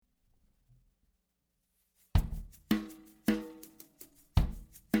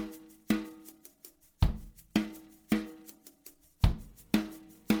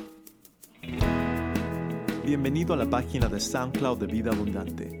Bienvenido a la página de SoundCloud de Vida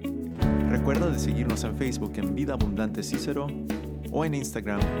Abundante. Recuerda de seguirnos en Facebook en Vida Abundante Cícero o en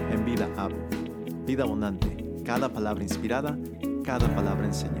Instagram en Vida Ab. Vida Abundante, cada palabra inspirada, cada palabra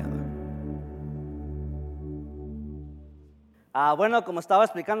enseñada. Bueno, como estaba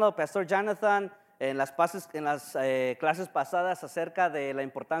explicando el Pastor Jonathan en las clases pasadas acerca de la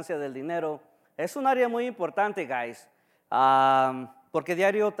importancia del dinero, es un área muy importante, guys, porque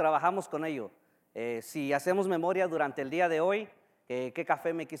diario trabajamos con ello. Si hacemos memoria durante el día de hoy, ¿qué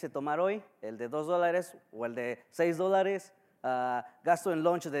café me quise tomar hoy? ¿El de $2 o el de $6? ¿Gasto en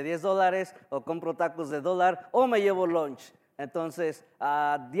lunch de $10 o compro tacos de $1 o me llevo lunch? Entonces,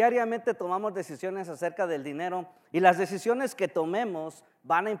 diariamente tomamos decisiones acerca del dinero y las decisiones que tomemos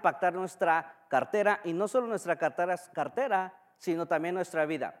van a impactar nuestra cartera y no solo nuestra cartera, sino también nuestra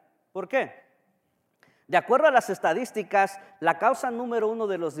vida. ¿Por qué? De acuerdo a las estadísticas, la causa número 1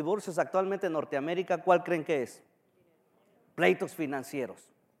 de los divorcios actualmente en Norteamérica, ¿cuál creen que es? Pleitos financieros.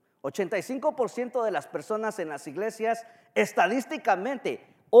 85% de las personas en las iglesias, estadísticamente,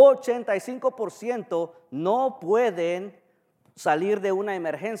 85% no pueden salir de una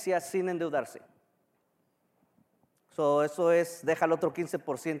emergencia sin endeudarse. Eso es, deja al otro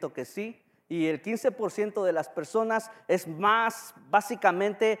 15% que sí. Y el 15% de las personas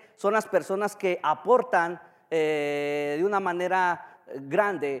básicamente son las personas que aportan de una manera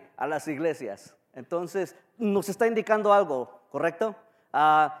grande a las iglesias. Entonces, nos está indicando algo, ¿correcto?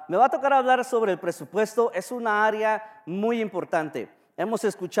 Me va a tocar hablar sobre el presupuesto. Es una área muy importante. Hemos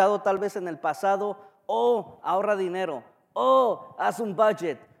escuchado tal vez en el pasado, ahorra dinero, haz un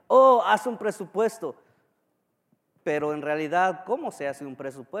budget, haz un presupuesto. Pero en realidad, ¿cómo se hace un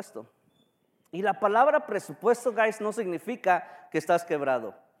presupuesto? Y la palabra presupuesto, guys, no significa que estás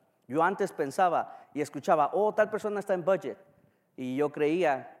quebrado. Yo antes pensaba y escuchaba, tal persona está en budget. Y yo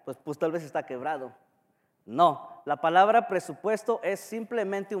creía, pues tal vez está quebrado. No, la palabra presupuesto es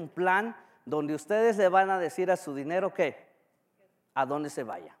simplemente un plan donde ustedes le van a decir a su dinero a dónde se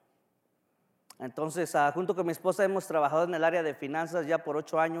vaya. Entonces, junto con mi esposa hemos trabajado en el área de finanzas ya por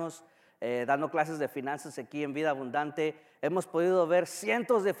 8 años, dando clases de finanzas aquí en Vida Abundante. Hemos podido ver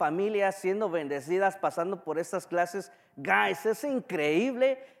cientos de familias siendo bendecidas pasando por estas clases. Guys, es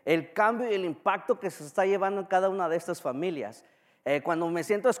increíble el cambio y el impacto que se está llevando en cada una de estas familias. Cuando me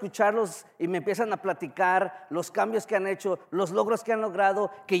siento a escucharlos y me empiezan a platicar los cambios que han hecho, los logros que han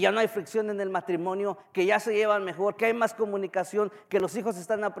logrado, que ya no hay fricción en el matrimonio, que ya se llevan mejor, que hay más comunicación, que los hijos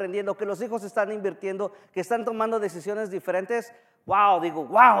están aprendiendo, que los hijos están invirtiendo, que están tomando decisiones diferentes.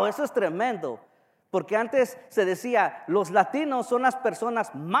 Wow, eso es tremendo. Porque antes se decía, los latinos son las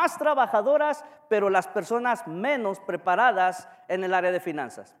personas más trabajadoras, pero las personas menos preparadas en el área de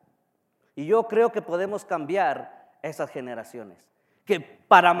finanzas. Y yo creo que podemos cambiar esas generaciones. Que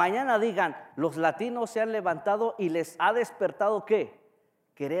para mañana digan, los latinos se han levantado y les ha despertado ¿qué?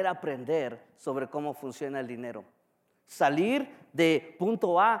 Querer aprender sobre cómo funciona el dinero. Salir de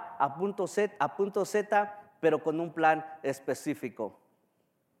punto A a punto Z, pero con un plan específico.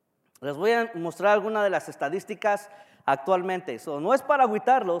 Les voy a mostrar algunas de las estadísticas actualmente. No es para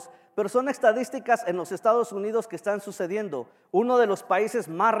agüitarlos, pero son estadísticas en los Estados Unidos que están sucediendo. Uno de los países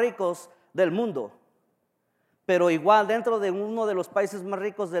más ricos del mundo. Pero igual dentro de uno de los países más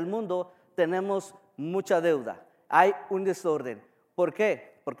ricos del mundo tenemos mucha deuda. Hay un desorden. ¿Por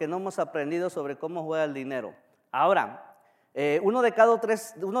qué? Porque no hemos aprendido sobre cómo juega el dinero. Ahora, uno de cada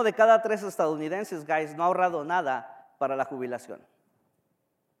tres estadounidenses, guys, no ha ahorrado nada para la jubilación.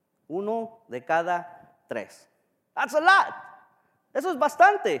 1 de cada 3. That's a lot. Eso es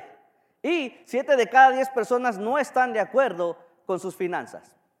bastante. Y 7 de cada 10 personas no están de acuerdo con sus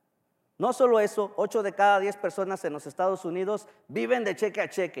finanzas. No solo eso, 8 de cada 10 personas en los Estados Unidos viven de cheque a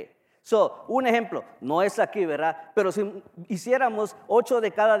cheque. Un ejemplo, no es aquí, ¿verdad? Pero si hiciéramos 8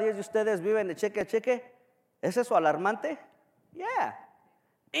 de cada 10 de ustedes viven de cheque a cheque, ¿es eso alarmante? Yeah.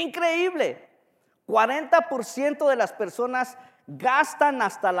 Increíble. 40% de las personas gastan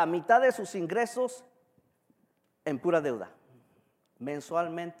hasta la mitad de sus ingresos en pura deuda,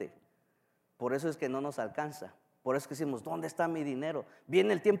 mensualmente. Por eso es que no nos alcanza. Por eso es que decimos, ¿dónde está mi dinero?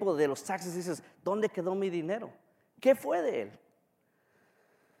 Viene el tiempo de los taxes y dices, ¿dónde quedó mi dinero? ¿Qué fue de él?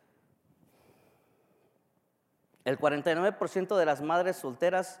 El 49% de las madres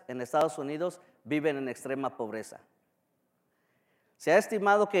solteras en Estados Unidos viven en extrema pobreza. Se ha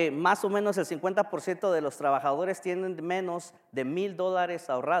estimado que más o menos el 50% de los trabajadores tienen menos de $1,000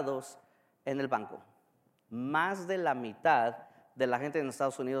 ahorrados en el banco. Más de la mitad de la gente en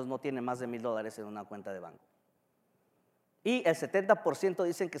Estados Unidos no tiene más de $1,000 en una cuenta de banco. Y el 70%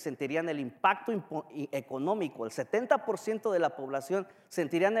 dicen que sentirían el impacto económico. El 70% de la población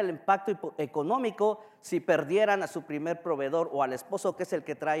sentirían el impacto económico si perdieran a su primer proveedor o al esposo, que es el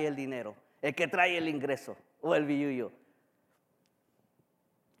que trae el dinero, el que trae el ingreso o el billuyo.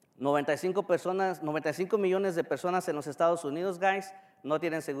 95 millones de personas en los Estados Unidos, guys, no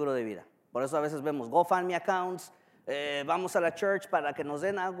tienen seguro de vida. Por eso a veces vemos GoFundMe accounts, vamos a la church para que nos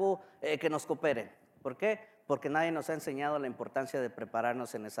den algo, que nos cooperen. ¿Por qué? Porque nadie nos ha enseñado la importancia de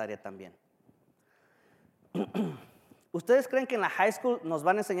prepararnos en esa área también. ¿Ustedes creen que en la high school nos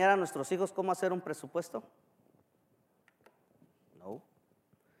van a enseñar a nuestros hijos cómo hacer un presupuesto? No.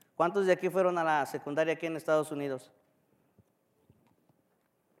 ¿Cuántos de aquí fueron a la secundaria aquí en Estados Unidos?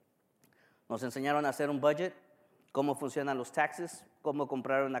 Nos enseñaron a hacer un budget, cómo funcionan los taxes, cómo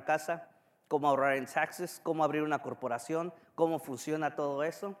comprar una casa, cómo ahorrar en taxes, cómo abrir una corporación, cómo funciona todo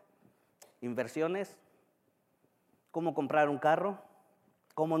eso, inversiones, cómo comprar un carro,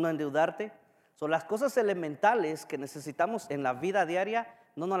 cómo no endeudarte. Son las cosas elementales que necesitamos en la vida diaria,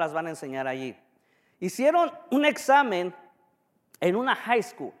 no nos las van a enseñar allí. Hicieron un examen en una high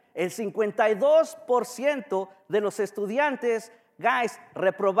school. El 52% de los estudiantes, guys,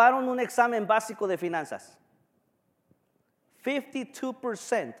 reprobaron un examen básico de finanzas.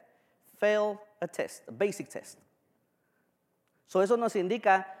 52% failed a test, a basic test. So eso nos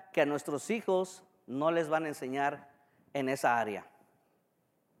indica que a nuestros hijos no les van a enseñar en esa área.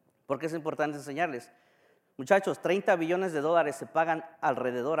 ¿Por qué es importante enseñarles? Muchachos, 30 billones de dólares se pagan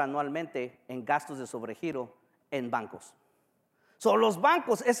alrededor anualmente en gastos de sobregiro en bancos. Los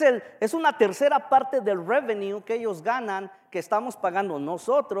bancos es una tercera parte del revenue que ellos ganan, que estamos pagando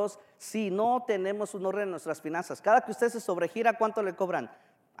nosotros si no tenemos un orden en nuestras finanzas. Cada que usted se sobregira, ¿cuánto le cobran?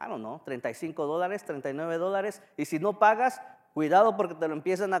 I don't know, $35, $39. Y si no pagas, cuidado porque te lo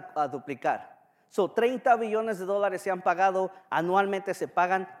empiezan a duplicar. 30 billones de dólares se han pagado, anualmente se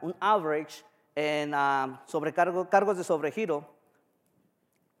pagan un average en cargos de sobregiro.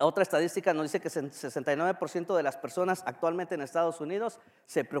 Otra estadística nos dice que 69% de las personas actualmente en Estados Unidos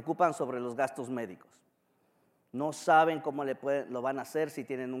se preocupan sobre los gastos médicos. No saben cómo lo van a hacer si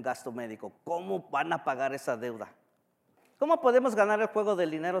tienen un gasto médico, cómo van a pagar esa deuda. ¿Cómo podemos ganar el juego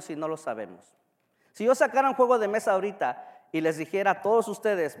del dinero si no lo sabemos? Si yo sacara un juego de mesa ahorita y les dijera a todos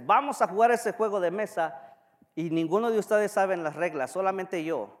ustedes, vamos a jugar ese juego de mesa y ninguno de ustedes sabe las reglas, solamente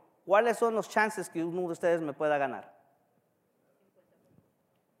yo, ¿cuáles son los chances que uno de ustedes me pueda ganar?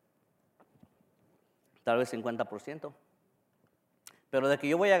 Tal vez 50%. Pero de que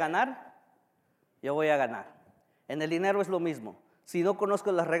yo voy a ganar, yo voy a ganar. En el dinero es lo mismo. Si no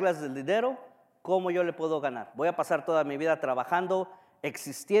conozco las reglas del dinero, ¿cómo yo le puedo ganar? Voy a pasar toda mi vida trabajando,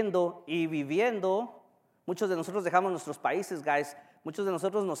 existiendo y viviendo. Muchos de nosotros dejamos nuestros países, guys. Muchos de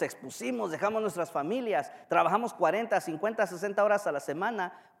nosotros nos expusimos, dejamos nuestras familias, trabajamos 40, 50, 60 horas a la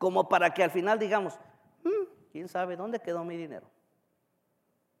semana, como para que al final digamos, ¿quién sabe dónde quedó mi dinero?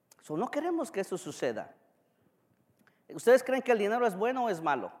 No queremos que eso suceda. ¿Ustedes creen que el dinero es bueno o es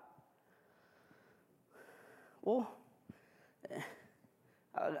malo?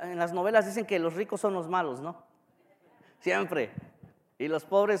 En las novelas dicen que los ricos son los malos, ¿no? Siempre. Y los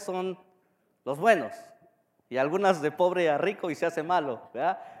pobres son los buenos. Y algunas de pobre a rico y se hace malo,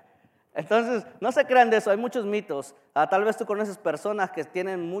 ¿verdad? Entonces, no se crean de eso, hay muchos mitos. Tal vez tú conoces personas que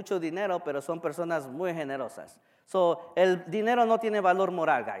tienen mucho dinero, pero son personas muy generosas. El dinero no tiene valor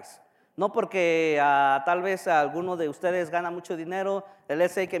moral, guys. No porque tal vez alguno de ustedes gana mucho dinero, él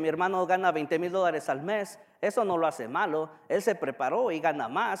sé que mi hermano gana $20,000 al mes, eso no lo hace malo. Él se preparó y gana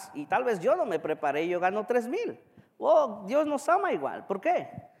más, y tal vez yo no me preparé y yo gano $3,000. Dios nos ama igual. ¿Por qué?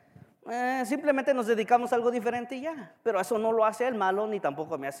 Simplemente nos dedicamos a algo diferente y ya. Pero eso no lo hace él malo ni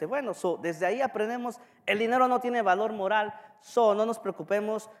tampoco me hace bueno. Desde ahí aprendemos, el dinero no tiene valor moral. No nos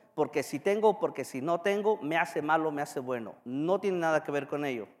preocupemos porque si tengo, porque si no tengo, me hace malo, me hace bueno. No tiene nada que ver con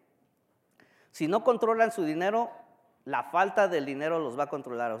ello. Si no controlan su dinero, la falta del dinero los va a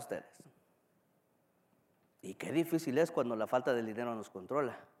controlar a ustedes. Y qué difícil es cuando la falta del dinero nos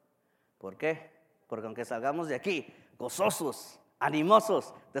controla. ¿Por qué? Porque aunque salgamos de aquí gozosos,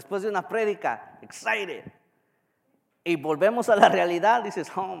 animosos, después de una prédica, excited, y volvemos a la realidad, dices,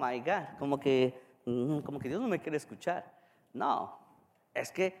 oh my God, como que Dios no me quiere escuchar. No,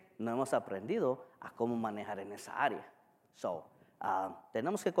 es que no hemos aprendido a cómo manejar en esa área.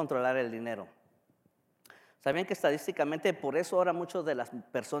 Tenemos que controlar el dinero. ¿Sabían que estadísticamente por eso ahora muchas de las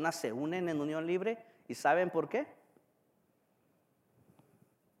personas se unen en unión libre? ¿Y saben por qué?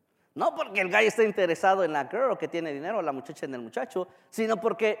 No porque el gallo esté interesado en la girl que tiene dinero, o la muchacha en el muchacho, sino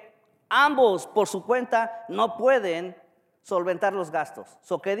porque ambos por su cuenta no pueden solventar los gastos.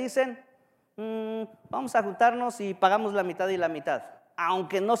 ¿Qué dicen? vamos a juntarnos y pagamos la mitad y la mitad,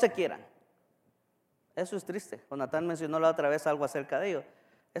 aunque no se quieran. Eso es triste. Jonathan mencionó la otra vez algo acerca de ello.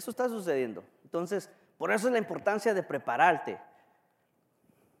 Eso está sucediendo. Entonces, por eso es la importancia de prepararte.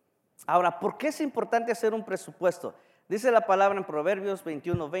 Ahora, ¿por qué es importante hacer un presupuesto? Dice la palabra en Proverbios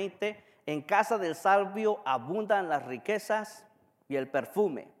 21:20, en casa del sabio abundan las riquezas y el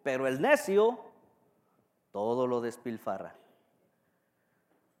perfume, pero el necio todo lo despilfarra.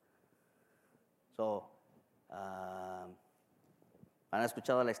 Han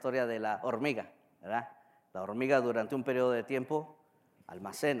escuchado la historia de la hormiga, ¿verdad? La hormiga durante un periodo de tiempo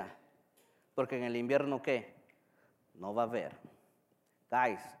almacena, porque en el invierno, ¿qué? No va a haber.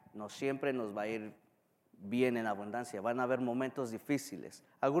 Guys, no siempre nos va a ir bien en abundancia, van a haber momentos difíciles.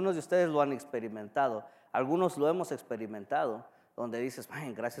 Algunos de ustedes lo han experimentado, algunos lo hemos experimentado, donde dices,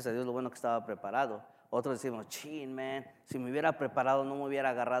 gracias a Dios lo bueno que estaba preparado. Otros decimos, chin, man, si me hubiera preparado no me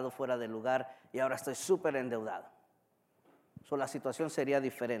hubiera agarrado fuera del lugar y ahora estoy súper endeudado. La situación sería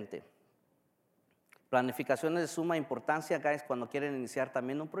diferente. Planificación es de suma importancia, guys, cuando quieren iniciar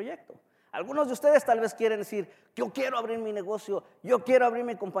también un proyecto. Algunos de ustedes tal vez quieren decir, yo quiero abrir mi negocio, yo quiero abrir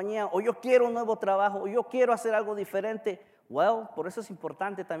mi compañía, o yo quiero un nuevo trabajo, o yo quiero hacer algo diferente. Por eso es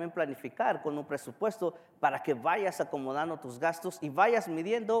importante también planificar con un presupuesto para que vayas acomodando tus gastos y vayas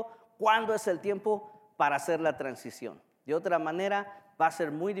midiendo cuándo es el tiempo para hacer la transición. De otra manera, va a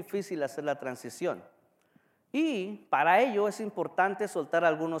ser muy difícil hacer la transición. Y para ello es importante soltar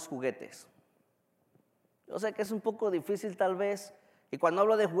algunos juguetes. Yo sé que es un poco difícil tal vez, y cuando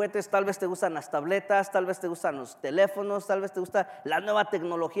hablo de juguetes tal vez te gustan las tabletas, tal vez te gustan los teléfonos, tal vez te gusta la nueva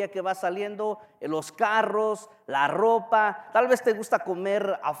tecnología que va saliendo, los carros, la ropa, tal vez te gusta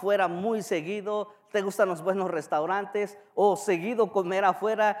comer afuera muy seguido, te gustan los buenos restaurantes o seguido comer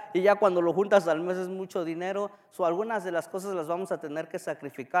afuera y ya cuando lo juntas al mes es mucho dinero. Algunas de las cosas las vamos a tener que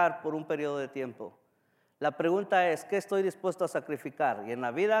sacrificar por un periodo de tiempo. La pregunta es, ¿qué estoy dispuesto a sacrificar? Y en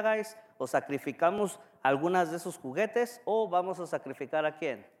la vida, guys, o sacrificamos algunas de esos juguetes o vamos a sacrificar ¿a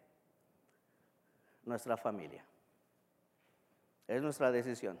quién? Nuestra familia. Es nuestra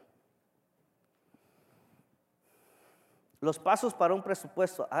decisión. Los pasos para un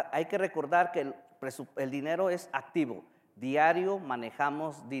presupuesto. Hay que recordar que el dinero es activo. Diario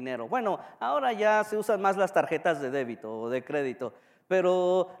manejamos dinero. Bueno, ahora ya se usan más las tarjetas de débito o de crédito,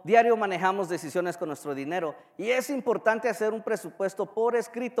 pero diario manejamos decisiones con nuestro dinero y es importante hacer un presupuesto por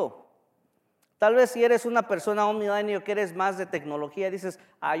escrito. Tal vez si eres una persona omnilenio que eres más de tecnología, dices,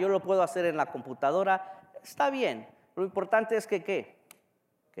 yo lo puedo hacer en la computadora, está bien. Lo importante es que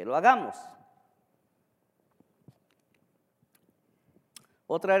lo hagamos.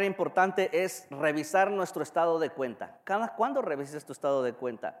 Otra área importante es revisar nuestro estado de cuenta. ¿Cuándo revisas tu estado de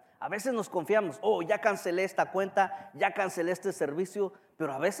cuenta? A veces nos confiamos, ya cancelé esta cuenta, ya cancelé este servicio,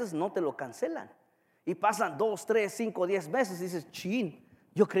 pero a veces no te lo cancelan. Y pasan 2, 3, 5, 10 meses y dices, chin,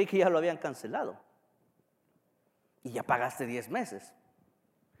 yo creí que ya lo habían cancelado. Y ya pagaste 10 meses.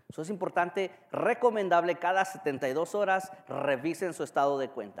 Eso es importante, recomendable, cada 72 horas revisen su estado de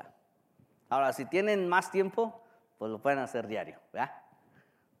cuenta. Ahora, si tienen más tiempo, pues lo pueden hacer diario, ¿verdad?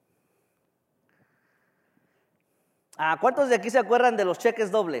 ¿Cuántos de aquí se acuerdan de los cheques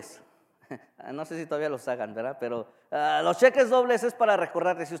dobles? No sé si todavía los hagan, ¿verdad? Pero los cheques dobles es para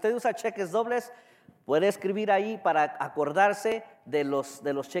recordarte. Si usted usa cheques dobles, puede escribir ahí para acordarse de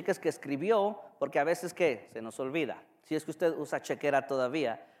los cheques que escribió, porque a veces ¿qué? Se nos olvida. Si es que usted usa chequera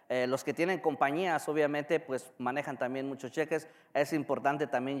todavía. Los que tienen compañías, obviamente, pues manejan también muchos cheques. Es importante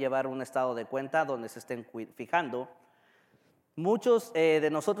también llevar un estado de cuenta donde se estén fijando. Muchos de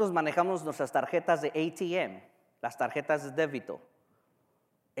nosotros manejamos nuestras tarjetas de ATM. Las tarjetas de débito.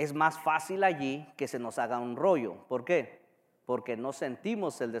 Es más fácil allí que se nos haga un rollo. ¿Por qué? Porque no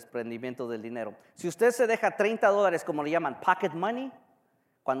sentimos el desprendimiento del dinero. Si usted se deja $30, como le llaman pocket money,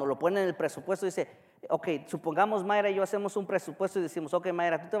 cuando lo pone en el presupuesto dice, ok, supongamos Mayra y yo hacemos un presupuesto y decimos, ok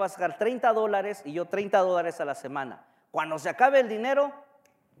Mayra, tú te vas a sacar $30 y yo $30 a la semana. Cuando se acabe el dinero,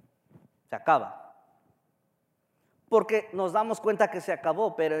 se acaba. Porque nos damos cuenta que se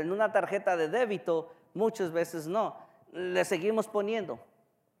acabó, pero en una tarjeta de débito muchas veces no, le seguimos poniendo.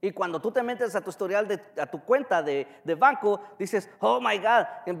 Y cuando tú te metes a tu historial, a tu cuenta de banco, dices, oh my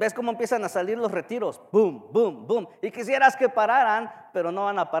God, ves cómo empiezan a salir los retiros, boom, boom, boom. Y quisieras que pararan, pero no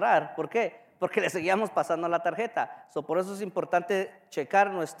van a parar. ¿Por qué? Porque le seguíamos pasando la tarjeta. Por eso es importante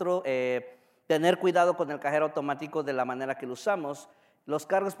checar tener cuidado con el cajero automático de la manera que lo usamos. Los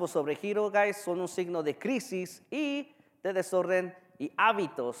cargos por sobregiro, guys, son un signo de crisis y de desorden y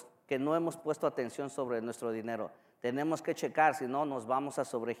hábitos que no hemos puesto atención sobre nuestro dinero. Tenemos que checar, si no nos vamos a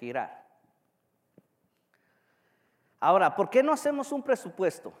sobregirar. Ahora, ¿por qué no hacemos un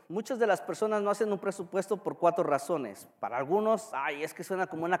presupuesto? Muchas de las personas no hacen un presupuesto por 4 razones. Para algunos, ay, es que suena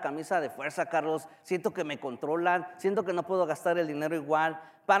como una camisa de fuerza, Carlos. Siento que me controlan, siento que no puedo gastar el dinero igual.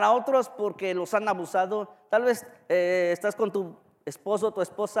 Para otros, porque los han abusado. Tal vez estás con tu esposo o tu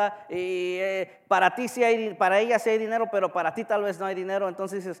esposa y para ti sí hay, para ella sí hay dinero, pero para ti tal vez no hay dinero.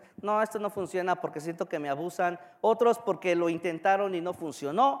 Entonces dices, no, esto no funciona porque siento que me abusan. Otros porque lo intentaron y no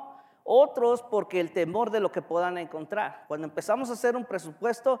funcionó. Otros porque el temor de lo que puedan encontrar. Cuando empezamos a hacer un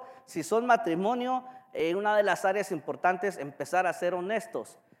presupuesto, si son matrimonio, una de las áreas importantes, empezar a ser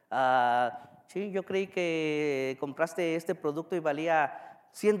honestos. Sí, yo creí que compraste este producto y valía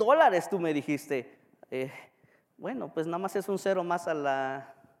 $100, tú me dijiste. Bueno, pues nada más es un cero más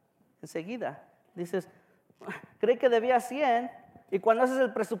enseguida. Dices, creí que debía 100 y cuando haces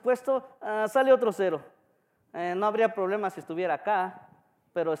el presupuesto sale otro cero. No habría problema si estuviera acá,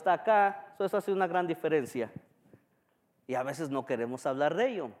 pero está acá, eso hace una gran diferencia. Y a veces no queremos hablar de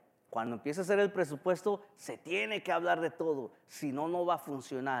ello. Cuando empieza a hacer el presupuesto, se tiene que hablar de todo, si no, no va a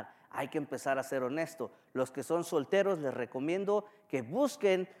funcionar. Hay que empezar a ser honesto. Los que son solteros, les recomiendo que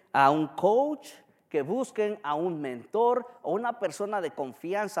busquen a un coach, que busquen a un mentor o una persona de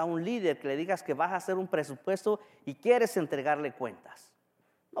confianza, a un líder, que le digas que vas a hacer un presupuesto y quieres entregarle cuentas.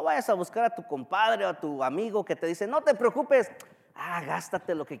 No vayas a buscar a tu compadre o a tu amigo que te dice, no te preocupes,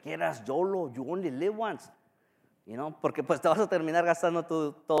 gástate lo que quieras, YOLO, you only live once. Porque pues te vas a terminar gastando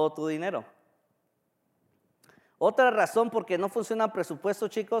todo tu dinero. Otra razón por qué no funciona el presupuesto,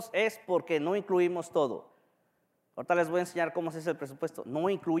 chicos, es porque no incluimos todo. Ahorita les voy a enseñar cómo se hace el presupuesto. No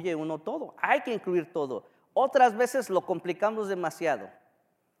incluye uno todo, hay que incluir todo. Otras veces lo complicamos demasiado,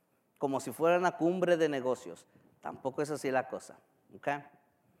 como si fuera una cumbre de negocios. Tampoco es así la cosa, ¿ok?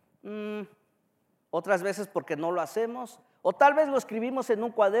 Otras veces porque no lo hacemos, o tal vez lo escribimos en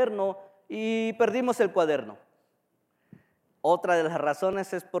un cuaderno y perdimos el cuaderno. Otra de las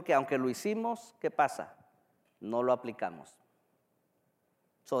razones es porque aunque lo hicimos, ¿qué pasa? No lo aplicamos.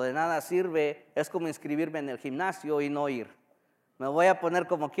 De nada sirve, es como inscribirme en el gimnasio y no ir. ¿Me voy a poner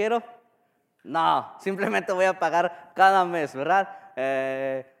como quiero? No, simplemente voy a pagar cada mes, ¿verdad?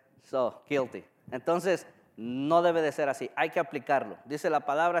 Guilty. Entonces, no debe de ser así, hay que aplicarlo. Dice la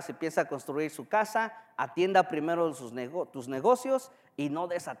palabra, si piensa construir su casa, atienda primero tus negocios y no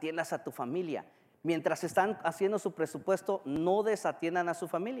desatiendas a tu familia. Mientras están haciendo su presupuesto, no desatiendan a su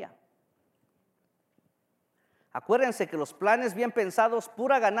familia. Acuérdense que los planes bien pensados,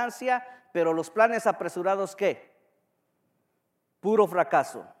 pura ganancia, pero los planes apresurados, ¿qué? Puro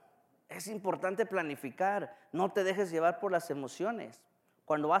fracaso. Es importante planificar, no te dejes llevar por las emociones.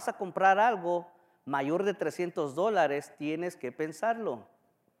 Cuando vas a comprar algo mayor de $300, tienes que pensarlo.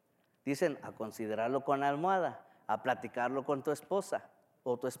 Dicen, a considerarlo con almohada, a platicarlo con tu esposa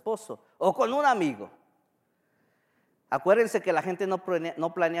o tu esposo o con un amigo. Acuérdense que la gente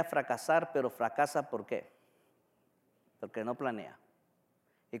no planea fracasar, pero fracasa ¿por qué? Porque no planea.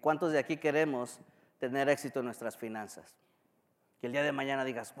 ¿Y cuántos de aquí queremos tener éxito en nuestras finanzas? Que el día de mañana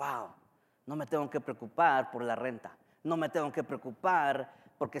digas, wow, no me tengo que preocupar por la renta, no me tengo que preocupar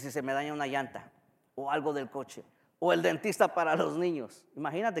porque si se me daña una llanta o algo del coche o el dentista para los niños.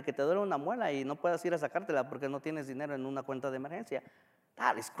 Imagínate que te duele una muela y no puedas ir a sacártela porque no tienes dinero en una cuenta de emergencia.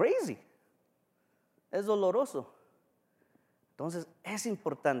 That is crazy. Es doloroso. Entonces, es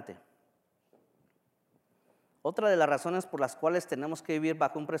importante. Otra de las razones por las cuales tenemos que vivir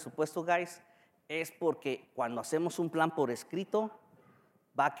bajo un presupuesto, guys, es porque cuando hacemos un plan por escrito,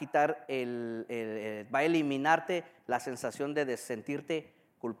 va a quitar va a eliminarte la sensación de sentirte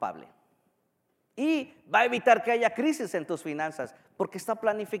culpable. Y va a evitar que haya crisis en tus finanzas, porque está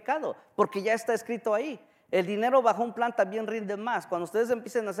planificado, porque ya está escrito ahí. El dinero bajo un plan también rinde más. Cuando ustedes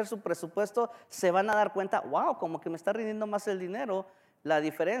empiecen a hacer su presupuesto, se van a dar cuenta, wow, como que me está rindiendo más el dinero. La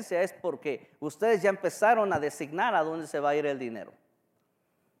diferencia es porque ustedes ya empezaron a designar a dónde se va a ir el dinero.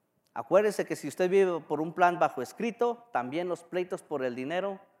 Acuérdense que si usted vive por un plan bajo escrito, también los pleitos por el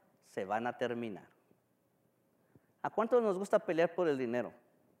dinero se van a terminar. ¿A cuántos nos gusta pelear por el dinero?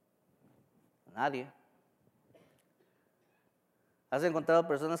 A nadie. ¿Has encontrado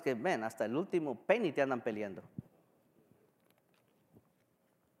personas que, ven, hasta el último penny te andan peleando?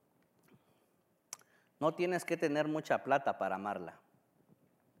 No tienes que tener mucha plata para amarla.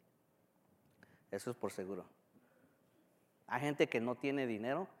 Eso es por seguro. Hay gente que no tiene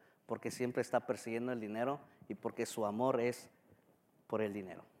dinero porque siempre está persiguiendo el dinero y porque su amor es por el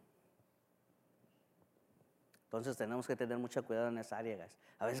dinero. Entonces tenemos que tener mucho cuidado en esa área, guys.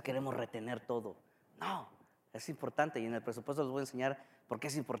 A veces queremos retener todo. No, es importante y en el presupuesto les voy a enseñar por qué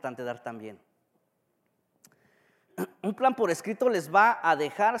es importante dar también. Un plan por escrito les va a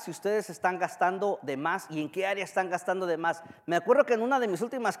dejar si ustedes están gastando de más y en qué área están gastando de más. Me acuerdo que en una de mis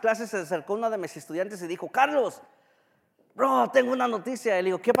últimas clases se acercó una de mis estudiantes y dijo, Carlos, bro, tengo una noticia. Y le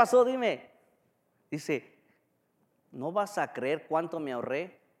digo, ¿qué pasó? Dime. Dice, no vas a creer cuánto me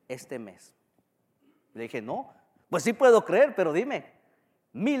ahorré este mes. Le dije, no, pues sí puedo creer, pero dime.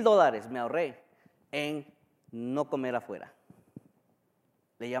 $1,000 me ahorré en no comer afuera.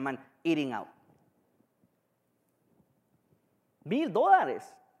 Le llaman eating out.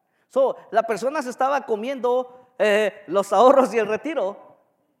 $1,000. La persona se estaba comiendo los ahorros y el retiro.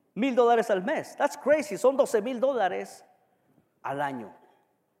 $1,000 al mes. That's crazy. Son $12,000 al año.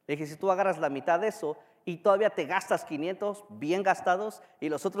 Le dije, si tú agarras la mitad de eso y todavía te gastas 500 bien gastados y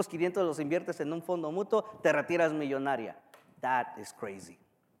los otros 500 los inviertes en un fondo mutuo, te retiras millonaria. That is crazy.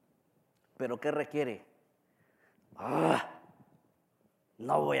 ¿Pero qué requiere?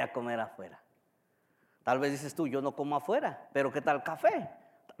 No voy a comer afuera. Tal vez dices tú, yo no como afuera, pero ¿qué tal café?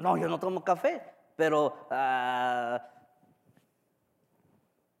 No, yo no tomo café, pero, I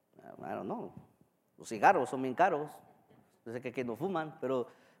don't know, los cigarros son bien caros. Yo sé que aquí no fuman, pero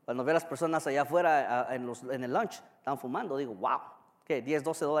cuando veo a las personas allá afuera en el lunch, están fumando, digo, wow, ¿qué? $10,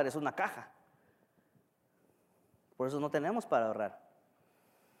 $12 una caja. Por eso no tenemos para ahorrar.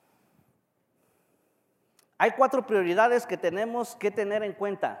 Hay 4 prioridades que tenemos que tener en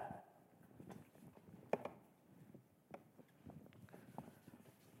cuenta.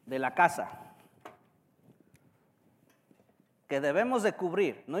 De la casa, que debemos de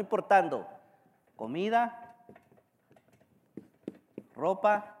cubrir, no importando comida,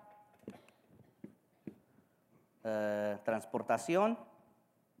 ropa, transportación,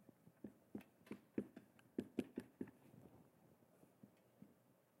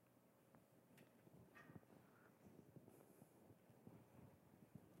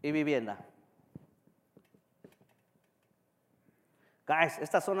 y vivienda. Guys,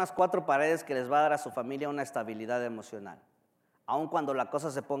 estas son las 4 paredes que les va a dar a su familia una estabilidad emocional. Aun cuando la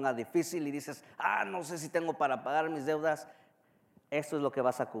cosa se ponga difícil y dices, no sé si tengo para pagar mis deudas, esto es lo que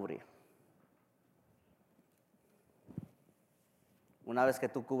vas a cubrir. Una vez que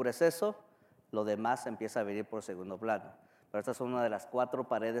tú cubres eso, lo demás empieza a venir por segundo plano. Pero estas son una de las 4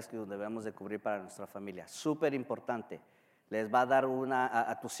 paredes que debemos de cubrir para nuestra familia. Súper importante. Les va a dar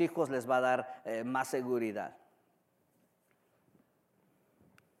a tus hijos les va a dar más seguridad.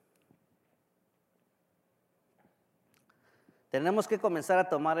 Tenemos que comenzar a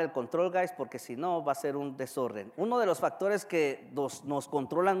tomar el control, guys, porque si no va a ser un desorden. Uno de los factores que nos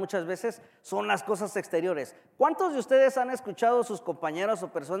controlan muchas veces son las cosas exteriores. ¿Cuántos de ustedes han escuchado a sus compañeros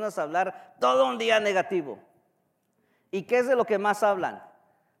o personas hablar todo un día negativo? ¿Y qué es de lo que más hablan?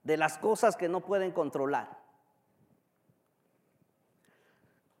 De las cosas que no pueden controlar.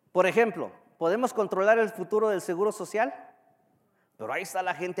 Por ejemplo, ¿podemos controlar el futuro del seguro social? Pero ahí está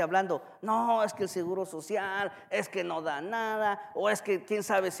la gente hablando, no, es que el seguro social, es que no da nada, o es que quién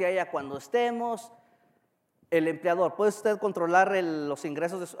sabe si haya cuando estemos. El empleador, ¿puede usted controlar los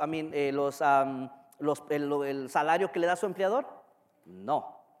ingresos, el salario que le da su empleador?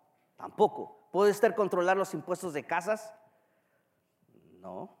 No, tampoco. ¿Puede usted controlar los impuestos de casas?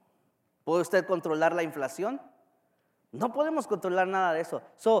 No. ¿Puede usted controlar la inflación? No podemos controlar nada de eso.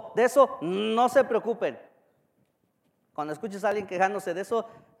 De eso no se preocupen. Cuando escuches a alguien quejándose de eso,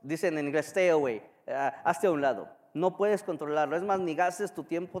 dicen en inglés, stay away, hazte a un lado. No puedes controlarlo. Es más, ni gastes tu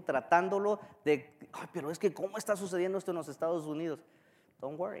tiempo tratándolo pero es que ¿cómo está sucediendo esto en los Estados Unidos?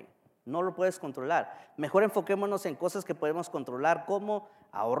 Don't worry, no lo puedes controlar. Mejor enfoquémonos en cosas que podemos controlar, como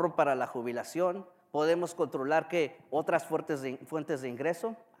ahorro para la jubilación. Podemos controlar otras fuentes de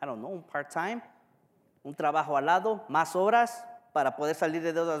ingreso. I don't know, un part-time, un trabajo al lado, más horas para poder salir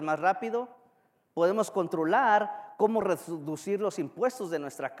de deudas más rápido. Podemos controlar cómo reducir los impuestos de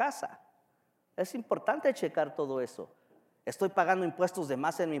nuestra casa. Es importante checar todo eso. ¿Estoy pagando impuestos de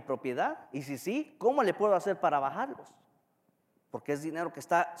más en mi propiedad? Y si sí, ¿cómo le puedo hacer para bajarlos? Porque es dinero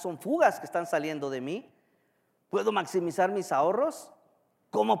son fugas que están saliendo de mí. ¿Puedo maximizar mis ahorros?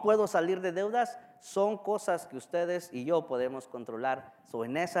 ¿Cómo puedo salir de deudas? Son cosas que ustedes y yo podemos controlar.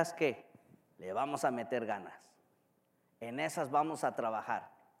 En esas le vamos a meter ganas. En esas vamos a trabajar.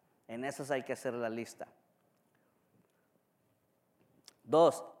 En esas hay que hacer la lista.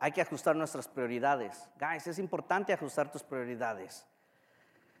 2, hay que ajustar nuestras prioridades. Guys, es importante ajustar tus prioridades.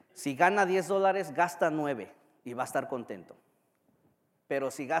 Si gana $10, gasta 9 y va a estar contento.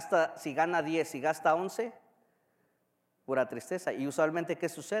 Pero si gana 10 y gasta 11, pura tristeza. Y usualmente, ¿qué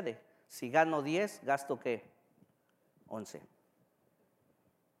sucede? Si gano 10, gasto ¿qué? 11.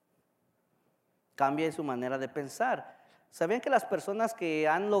 Cambie su manera de pensar. ¿Sabían que las personas que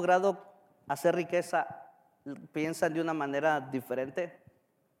han logrado hacer riqueza piensan de una manera diferente.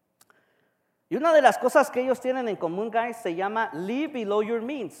 Y una de las cosas que ellos tienen en común, guys, se llama live below your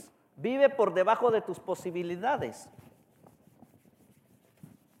means. Vive por debajo de tus posibilidades.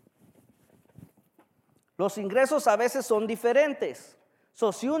 Los ingresos a veces son diferentes.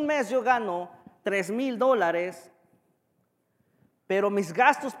 Si un mes yo gano $3,000, pero mis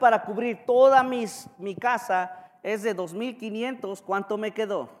gastos para cubrir toda mi casa es de $2,500, ¿cuánto me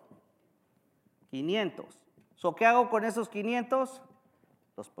quedó? 500. ¿Qué hago con esos 500?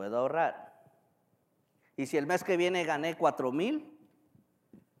 Los puedo ahorrar. Y si el mes que viene gané 4,000,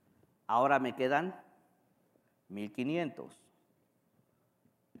 ahora me quedan 1,500.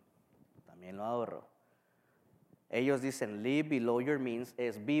 También lo ahorro. Ellos dicen, live below your means,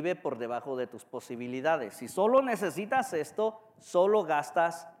 es vive por debajo de tus posibilidades. Si solo necesitas esto, solo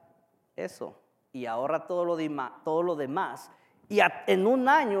gastas eso. Y ahorra todo lo demás. Y en un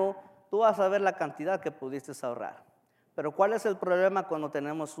año, tú vas a ver la cantidad que pudiste ahorrar. Pero ¿cuál es el problema cuando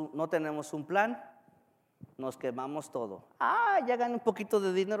no tenemos un plan? Nos quemamos todo. Ya gané un poquito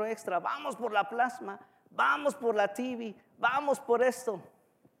de dinero extra. Vamos por la plasma. Vamos por la TV. Vamos por esto.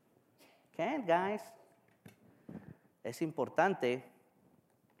 Can't, guys. Es importante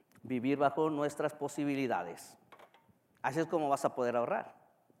vivir bajo nuestras posibilidades. Así es como vas a poder ahorrar.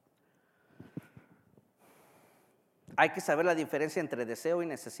 Hay que saber la diferencia entre deseo y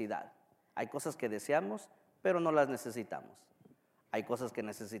necesidad. Hay cosas que deseamos, pero no las necesitamos. Hay cosas que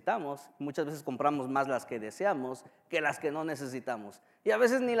necesitamos, muchas veces compramos más las que deseamos que las que no necesitamos. Y a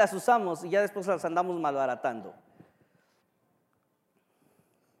veces ni las usamos y ya después las andamos malbaratando.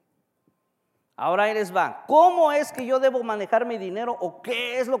 Ahora ahí les va. ¿Cómo es que yo debo manejar mi dinero o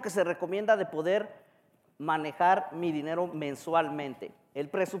qué es lo que se recomienda de poder manejar mi dinero mensualmente? El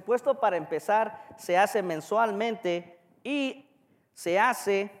presupuesto, para empezar, se hace mensualmente y se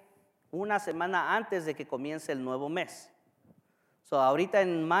hace una semana antes de que comience el nuevo mes. Ahorita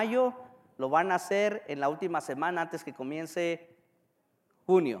en mayo lo van a hacer en la última semana antes que comience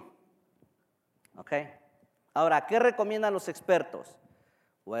junio. ¿Ok? Ahora, ¿qué recomiendan los expertos?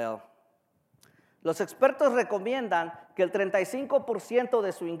 Los expertos recomiendan que el 35%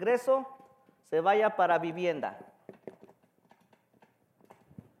 de su ingreso se vaya para vivienda.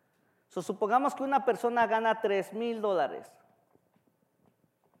 Supongamos que una persona gana $3,000.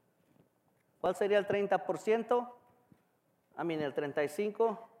 ¿Cuál sería el 30%? El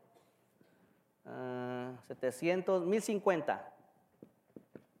 35, 700, 1,050.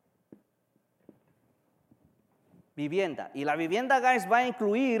 Vivienda. Y la vivienda, guys, va a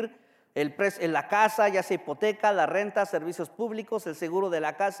incluir la casa, ya sea hipoteca, la renta, servicios públicos, el seguro de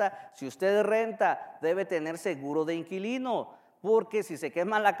la casa. Si usted renta, debe tener seguro de inquilino, porque si se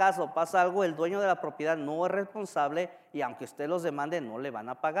quema la casa o pasa algo, el dueño de la propiedad no es responsable y aunque usted los demande, no le van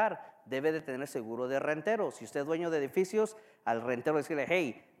a pagar. Debe de tener seguro de rentero. Si usted es dueño de edificios, al rentero decirle,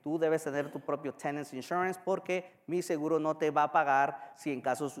 hey, tú debes tener tu propio tenants insurance porque mi seguro no te va a pagar si en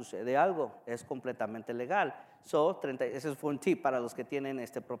caso sucede algo. Es completamente legal. Ese fue un tip para los que tienen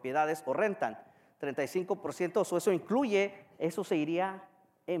propiedades o rentan. 35%, eso incluye, eso se iría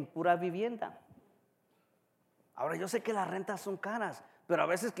en pura vivienda. Ahora, yo sé que las rentas son caras, pero a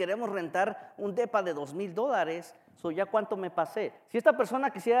veces queremos rentar un depa de $2,000. ¿Ya cuánto me pasé? Si esta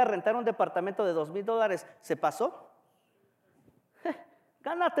persona quisiera rentar un departamento de $2,000, ¿se pasó?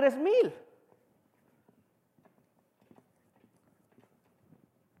 Gana $3,000.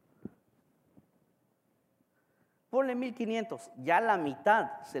 Ponle 1,500, ya la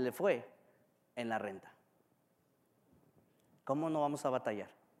mitad se le fue en la renta. ¿Cómo no vamos a batallar?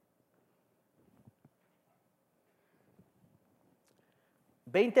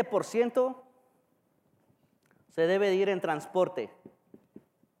 20% se debe de ir en transporte.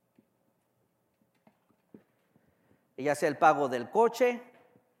 Ya sea el pago del coche,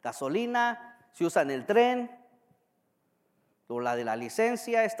 gasolina, si usan el tren, o la de la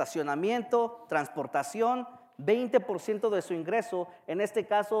licencia, estacionamiento, transportación. 20% de su ingreso, en este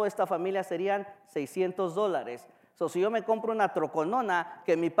caso esta familia serían $600. Si yo me compro una troconona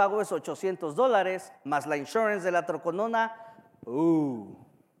que mi pago es $800 más la insurance de la troconona,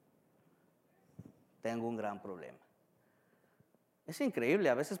 tengo un gran problema. Es increíble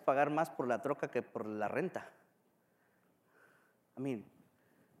a veces pagar más por la troca que por la renta.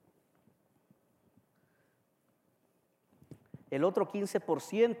 El otro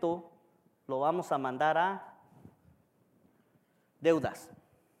 15% lo vamos a mandar a deudas.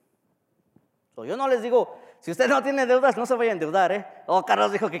 Yo no les digo, si usted no tiene deudas, no se vaya a endeudar,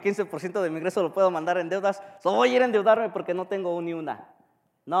 Carlos dijo que 15% de mi ingreso lo puedo mandar en deudas. Voy a ir a endeudarme porque no tengo ni una.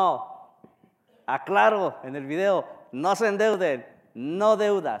 No, aclaro en el video, no se endeuden, no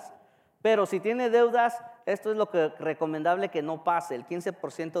deudas. Pero si tiene deudas, esto es lo que recomendable que no pase, el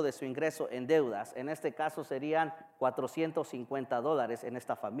 15% de su ingreso en deudas. En este caso serían $450 en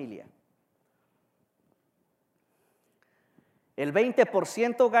esta familia. El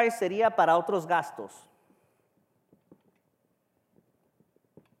 20%, guys, sería para otros gastos.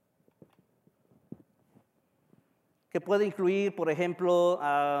 Que puede incluir, por ejemplo,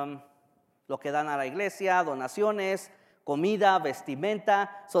 lo que dan a la iglesia, donaciones, comida,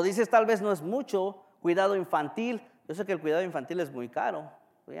 vestimenta. Dices, tal vez no es mucho. Cuidado infantil. Yo sé que el cuidado infantil es muy caro.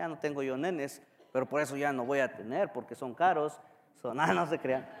 Ya no tengo yo nenes, pero por eso ya no voy a tener, porque son caros. Nada, no se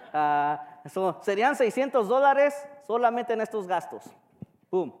crean. Serían $600 solamente en estos gastos.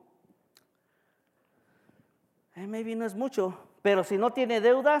 Boom. Maybe no es mucho, pero si no tiene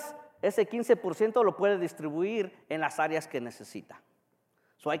deudas, ese 15% lo puede distribuir en las áreas que necesita.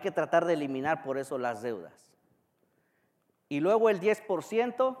 Hay que tratar de eliminar por eso las deudas. Y luego el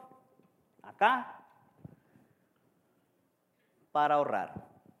 10% acá para ahorrar.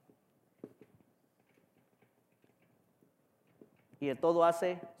 Y el todo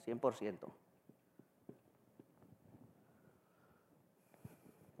hace 100%.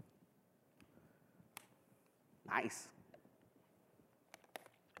 Nice.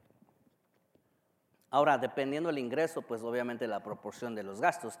 Ahora, dependiendo del ingreso, pues obviamente la proporción de los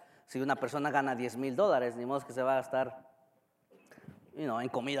gastos. Si una persona gana $10,000, ni modo que se va a gastar en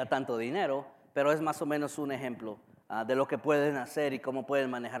comida tanto dinero, pero es más o menos un ejemplo de lo que pueden hacer y cómo pueden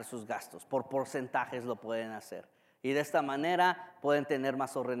manejar sus gastos. Por porcentajes lo pueden hacer. Y de esta manera pueden tener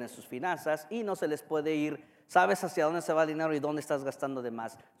más orden en sus finanzas y no se les puede ir, sabes hacia dónde se va el dinero y dónde estás gastando de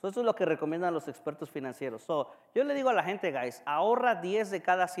más. Eso es lo que recomiendan los expertos financieros. Yo le digo a la gente, guys, ahorra 10 de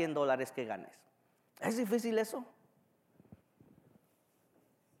cada $100 que ganes. ¿Es difícil eso?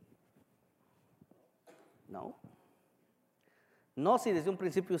 No. No si desde un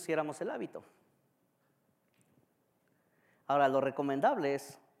principio hiciéramos el hábito. Ahora, lo recomendable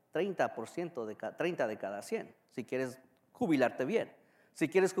es 30 de cada 100, si quieres jubilarte bien. Si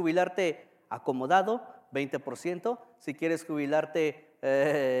quieres jubilarte acomodado, 20%. Si quieres jubilarte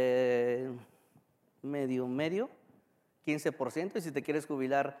medio, 15%. Y si te quieres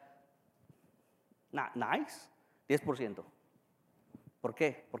jubilar nice, 10%. ¿Por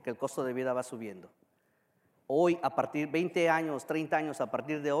qué? Porque el costo de vida va subiendo. Hoy, a partir de 20 años, 30 años, a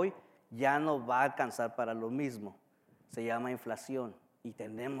partir de hoy, ya no va a alcanzar para lo mismo. Se llama inflación y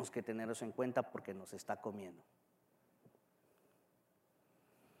tenemos que tener eso en cuenta porque nos está comiendo.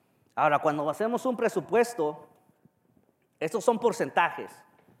 Ahora, cuando hacemos un presupuesto, estos son porcentajes.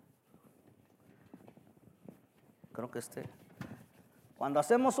 Creo que cuando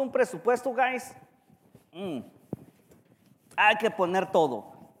hacemos un presupuesto, guys, hay que poner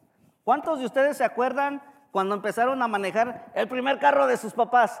todo. ¿Cuántos de ustedes se acuerdan cuando empezaron a manejar el primer carro de sus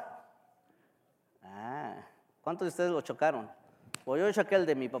papás? ¿Cuántos de ustedes lo chocaron? O yo choqué el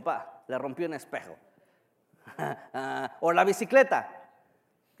de mi papá, le rompió un espejo. O la bicicleta,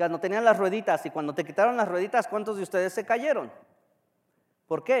 cuando tenían las rueditas y cuando te quitaron las rueditas, ¿cuántos de ustedes se cayeron?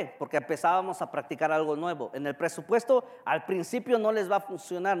 ¿Por qué? Porque empezábamos a practicar algo nuevo. En el presupuesto al principio no les va a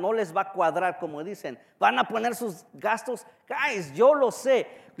funcionar, no les va a cuadrar como dicen. Van a poner sus gastos. Guys, yo lo sé.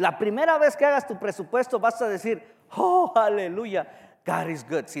 La primera vez que hagas tu presupuesto vas a decir, oh, aleluya, God is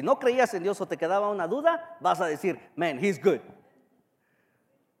good. Si no creías en Dios o te quedaba una duda, vas a decir, man, he's good.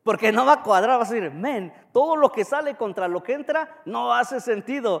 Porque no va a cuadrar, vas a decir, man, todo lo que sale contra lo que entra no hace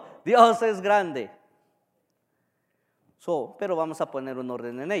sentido. Dios es grande. Pero vamos a poner un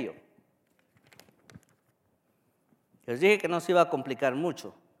orden en ello. Les dije que no se iba a complicar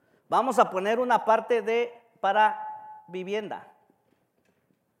mucho. Vamos a poner una parte para vivienda.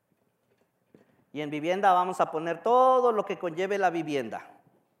 Y en vivienda vamos a poner todo lo que conlleve la vivienda.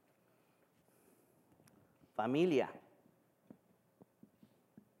 Familia.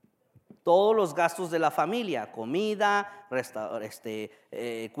 Todos los gastos de la familia, comida,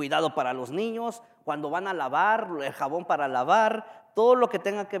 cuidado para los niños, cuando van a lavar, el jabón para lavar, todo lo que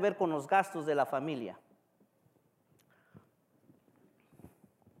tenga que ver con los gastos de la familia.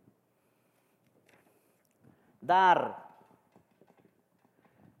 Dar.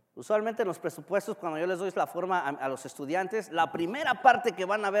 Usualmente en los presupuestos, cuando yo les doy la forma a los estudiantes, la primera parte que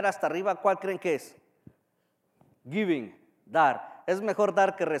van a ver hasta arriba, ¿cuál creen que es? Giving, dar. Es mejor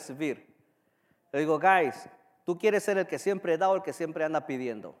dar que recibir. Le digo, guys, tú quieres ser el que siempre da o el que siempre anda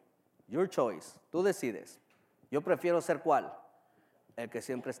pidiendo. Your choice, tú decides. Yo prefiero ser ¿cuál? El que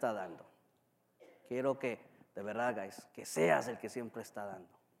siempre está dando. Quiero que, de verdad, guys, que seas el que siempre está dando.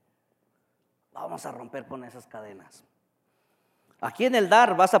 Vamos a romper con esas cadenas. Aquí en el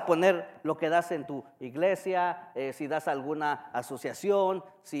dar vas a poner lo que das en tu iglesia, si das a alguna asociación,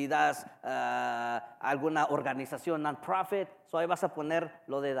 si das a alguna organización non-profit, ahí vas a poner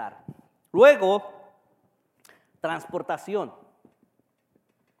lo de dar. Luego, transportación.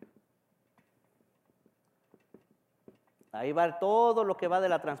 Ahí va todo lo que va de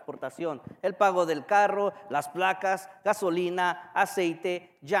la transportación. El pago del carro, las placas, gasolina,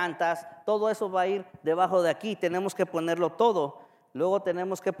 aceite, llantas, todo eso va a ir debajo de aquí. Tenemos que ponerlo todo. Luego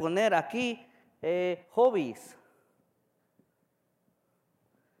tenemos que poner aquí hobbies,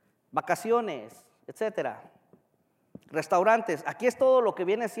 vacaciones, etcétera. Restaurantes. Aquí es todo lo que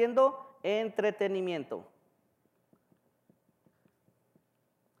viene siendo entretenimiento.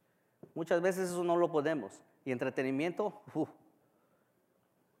 Muchas veces eso no lo podemos. Y entretenimiento,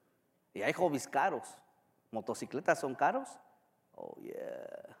 y hay hobbies caros. Motocicletas son caros. Oh,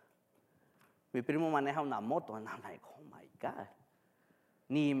 yeah. Mi primo maneja una moto, and I'm like, oh my God.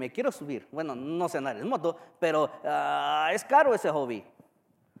 Ni me quiero subir. Bueno, no sé andar en moto, pero es caro ese hobby.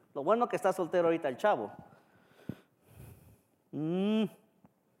 Lo bueno que está soltero ahorita el chavo.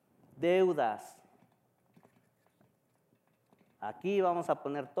 Deudas. Aquí vamos a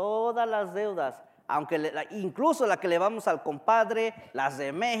poner todas las deudas. Aunque incluso la que le vamos al compadre, las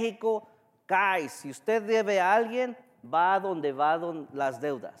de México. Guys, si usted debe a alguien, va donde van las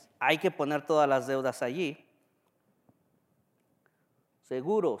deudas. Hay que poner todas las deudas allí.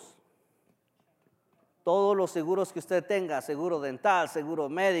 Seguros. Todos los seguros que usted tenga, seguro dental, seguro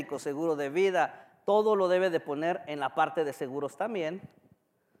médico, seguro de vida, todo lo debe de poner en la parte de seguros también.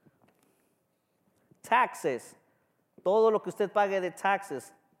 Taxes. Todo lo que usted pague de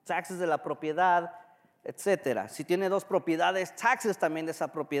taxes de la propiedad, etcétera. Si tiene 2 propiedades, taxes también de esa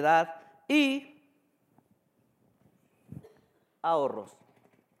propiedad y ahorros.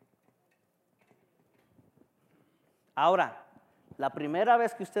 Ahora, la primera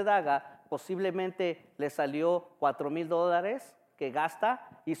vez que usted haga, posiblemente le salió $4,000 que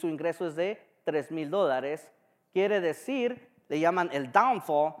gasta y su ingreso es de $3,000. Quiere decir, le llaman el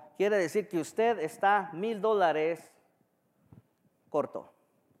downfall, quiere decir que usted está $1,000 corto.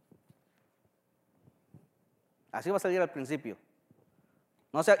 Así va a salir al principio.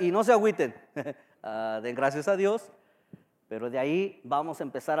 Y no se agüiten. Den gracias a Dios. Pero de ahí vamos a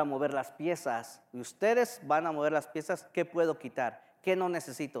empezar a mover las piezas. Y ustedes van a mover las piezas. ¿Qué puedo quitar? ¿Qué no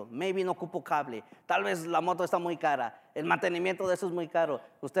necesito? Maybe no ocupo cable. Tal vez la moto está muy cara. El mantenimiento de eso es muy caro.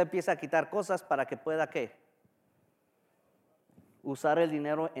 Usted empieza a quitar cosas para que pueda, ¿qué? Usar el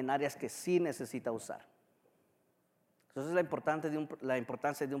dinero en áreas que sí necesita usar. Entonces la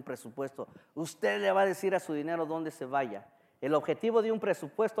importancia de un presupuesto. Usted le va a decir a su dinero dónde se vaya. El objetivo de un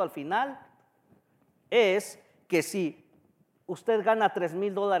presupuesto al final es que si usted gana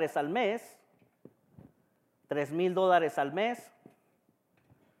 $3,000 al mes, $3,000 al mes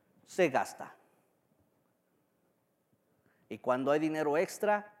se gasta. Y cuando hay dinero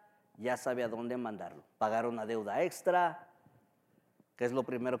extra, ya sabe a dónde mandarlo. Pagar una deuda extra, que es lo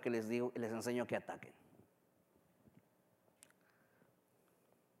primero que les digo y les enseño que ataquen.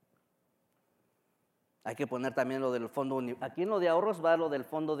 Hay que poner también lo del fondo. Aquí en lo de ahorros va lo del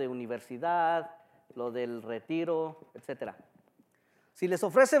fondo de universidad, lo del retiro, etc. Si les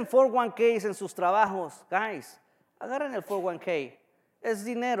ofrecen 401ks en sus trabajos, guys, agarren el 401k. Es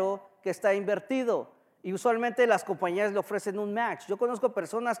dinero que está invertido y usualmente las compañías le ofrecen un match. Yo conozco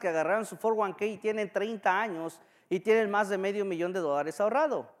personas que agarraron su 401k y tienen 30 años y tienen más de $500,000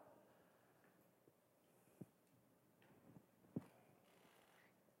 ahorrado.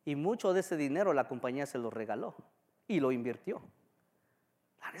 Y mucho de ese dinero la compañía se lo regaló y lo invirtió.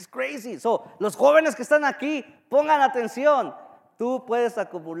 That is crazy. Los jóvenes que están aquí, pongan atención. Tú puedes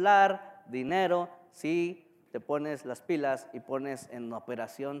acumular dinero si te pones las pilas y pones en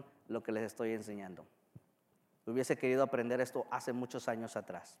operación lo que les estoy enseñando. Hubiese querido aprender esto hace muchos años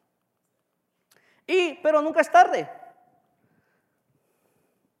atrás. Pero nunca es tarde.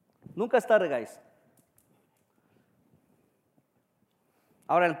 Nunca es tarde, guys.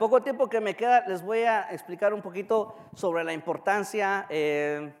 Ahora, en el poco tiempo que me queda, les voy a explicar un poquito sobre la importancia,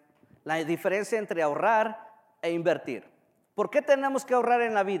 la diferencia entre ahorrar e invertir. ¿Por qué tenemos que ahorrar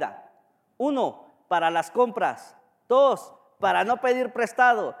en la vida? 1, para las compras. 2, para no pedir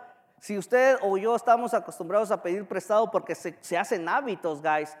prestado. Si usted o yo estamos acostumbrados a pedir prestado porque se hacen hábitos,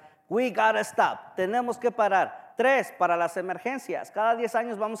 guys, we gotta stop. Tenemos que parar. 3, para las emergencias. Cada 10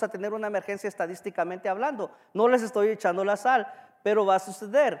 años vamos a tener una emergencia estadísticamente hablando. No les estoy echando la sal, pero va a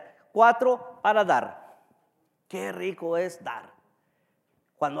suceder. 4, para dar. Qué rico es dar.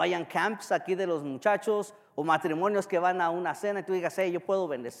 Cuando hayan camps aquí de los muchachos o matrimonios que van a una cena y tú digas, hey, yo puedo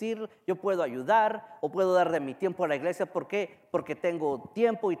bendecir, yo puedo ayudar o puedo dar de mi tiempo a la iglesia. ¿Por qué? Porque tengo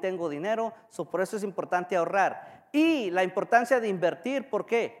tiempo y tengo dinero. Por eso es importante ahorrar. Y la importancia de invertir, ¿por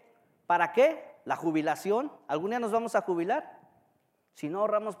qué? ¿Para qué? La jubilación. ¿Algún día nos vamos a jubilar? Si no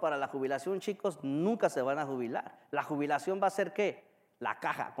ahorramos para la jubilación, chicos, nunca se van a jubilar. La jubilación va a ser ¿qué? La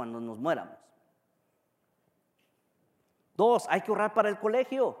caja cuando nos muéramos. 2, hay que ahorrar para el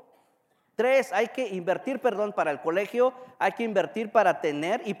colegio. 3, hay que invertir, para el colegio. Hay que invertir para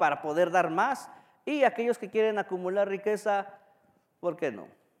tener y para poder dar más. Y aquellos que quieren acumular riqueza, ¿por qué no?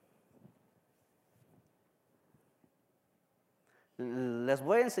 Les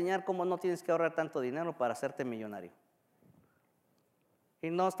voy a enseñar cómo no tienes que ahorrar tanto dinero para hacerte millonario. Y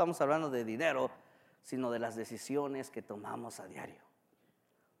no estamos hablando de dinero, sino de las decisiones que tomamos a diario.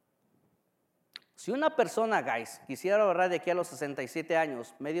 Si una persona, guys, quisiera ahorrar de aquí a los 67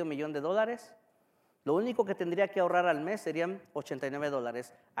 años $500,000, lo único que tendría que ahorrar al mes serían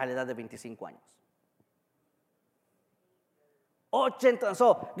 $89 a la edad de 25 años. 80,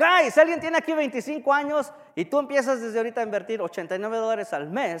 guys, si alguien tiene aquí 25 años y tú empiezas desde ahorita a invertir $89 al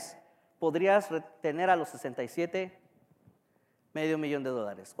mes, podrías tener a los 67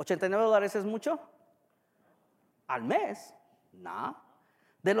 $500,000. $89 es mucho al mes, no.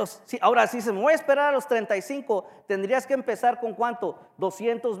 Ahora, si se me voy a esperar a los 35, tendrías que empezar con ¿cuánto?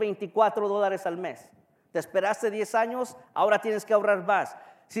 $224 al mes. Te esperaste 10 años, ahora tienes que ahorrar más.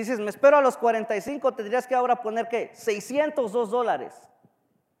 Si dices, me espero a los 45, tendrías que ahora poner ¿qué? $602.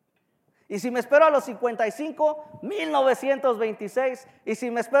 Y si me espero a los 55, $1,926. Y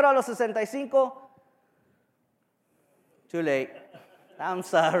si me espero a los 65, too late. I'm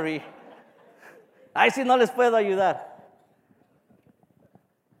sorry. Ahí sí no les puedo ayudar.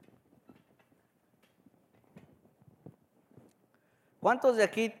 ¿Cuántos de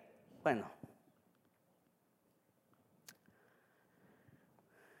aquí? Bueno.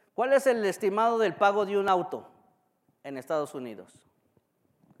 ¿Cuál es el estimado del pago de un auto en Estados Unidos?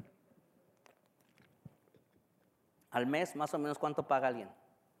 Al mes, más o menos, ¿cuánto paga alguien?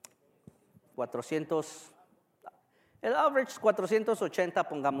 400. El average 480,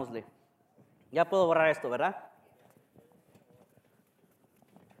 pongámosle. Ya puedo borrar esto, ¿verdad?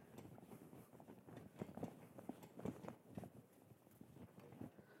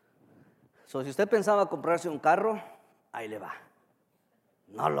 Si usted pensaba comprarse un carro, ahí le va.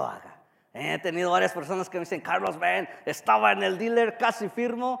 No lo haga. He tenido varias personas que me dicen, Carlos, ven, estaba en el dealer, casi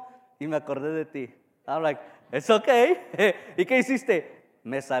firmo, y me acordé de ti. I'm like, it's okay. ¿Y qué hiciste?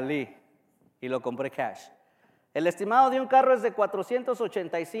 Me salí y lo compré cash. El estimado de un carro es de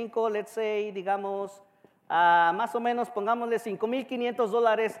 485, let's say, digamos, más o menos, pongámosle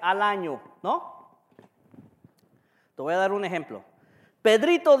 $5,500 al año, ¿no? Te voy a dar un ejemplo.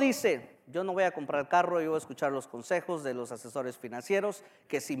 Pedrito dice, yo no voy a comprar carro, yo voy a escuchar los consejos de los asesores financieros,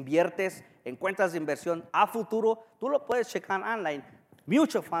 que si inviertes en cuentas de inversión a futuro, tú lo puedes checar online.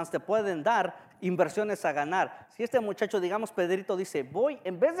 Mutual funds te pueden dar inversiones a ganar. Si este muchacho, digamos Pedrito, dice,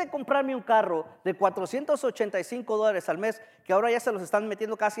 en vez de comprarme un carro de $485 al mes, que ahora ya se los están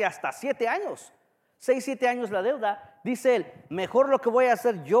metiendo casi hasta 7 años, 6, 7 años la deuda, dice él, mejor lo que voy a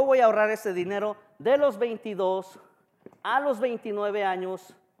hacer, yo voy a ahorrar ese dinero de los 22 a los 29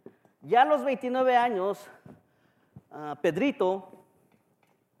 años. Ya a los 29 años, Pedrito,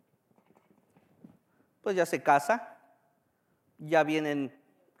 pues ya se casa, ya vienen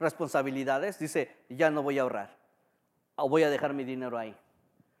responsabilidades, dice, ya no voy a ahorrar, voy a dejar mi dinero ahí.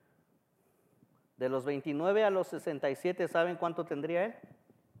 De los 29 a los 67, ¿saben cuánto tendría él?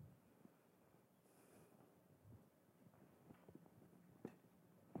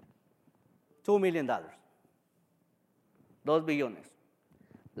 $2 million, 2 billones.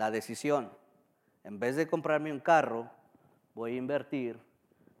 La decisión, en vez de comprarme un carro, voy a invertir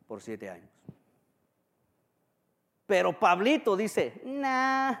por 7 años. Pero Pablito dice,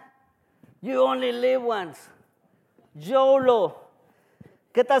 nah, you only live once. YOLO.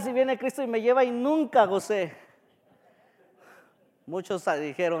 ¿Qué tal si viene Cristo y me lleva y nunca gocé? Muchos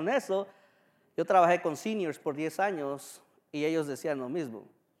dijeron eso. Yo trabajé con seniors por 10 años y ellos decían lo mismo.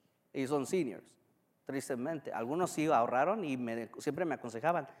 Y son seniors. Tristemente, algunos sí ahorraron y siempre me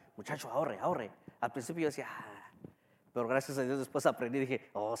aconsejaban, muchacho, ahorre. Al principio yo decía, pero gracias a Dios después aprendí y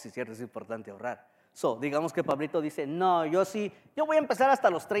dije, sí, cierto, es importante ahorrar. Digamos que Pablito dice, no, yo voy a empezar hasta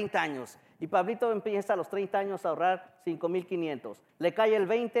los 30 años. Y Pablito empieza a los 30 años a ahorrar $5,500. Le cae el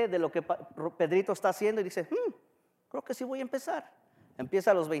 20 de lo que Pedrito está haciendo y dice, creo que sí voy a empezar.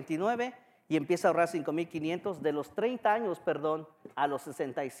 Empieza a los 29 y empieza a ahorrar $5,500. De los 30 años, a los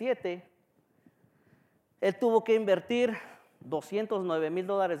 67, él tuvo que invertir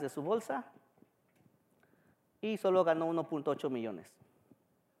 $209,000 de su bolsa y solo ganó 1.8 millones.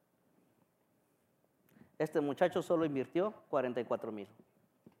 Este muchacho solo invirtió 44,000.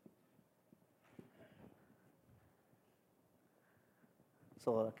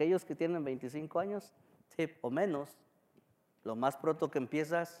 Aquellos que tienen 25 años o menos, lo más pronto que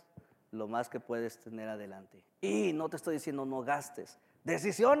empiezas, lo más que puedes tener adelante. Y no te estoy diciendo no gastes.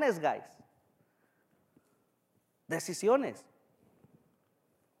 Decisiones, guys. Decisiones.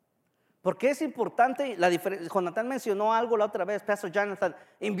 Porque es importante la diferencia. Jonathan mencionó algo la otra vez, Pastor Jonathan,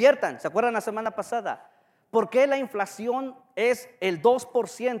 inviertan, ¿se acuerdan la semana pasada? ¿Por qué la inflación es el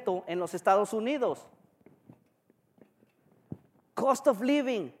 2% en los Estados Unidos? Cost of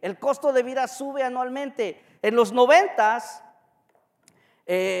living, el costo de vida sube anualmente. En los 90s,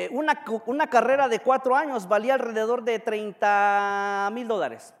 una carrera de 4 años valía alrededor de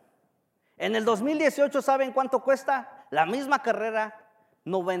 $30,000. En el 2018, ¿saben cuánto cuesta? La misma carrera,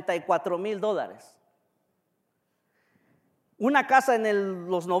 $94,000. Una casa en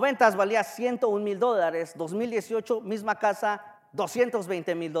los 90s valía $101,000. 2018, misma casa,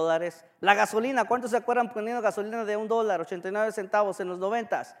 $220,000. La gasolina, ¿cuántos se acuerdan poniendo gasolina de $1.89 en los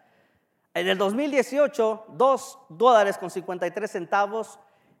 90s? En el 2018, $2.53.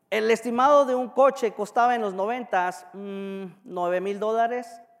 El estimado de un coche costaba en los 90s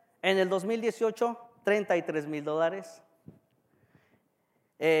 $9,000. En el 2018,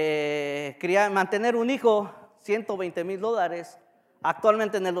 $33,000. Mantener un hijo, $120,000.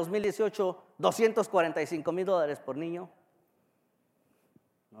 Actualmente en el 2018, $245,000 por niño.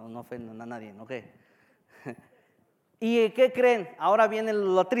 No ofenden a nadie, ¿ok? ¿Y qué creen? Ahora viene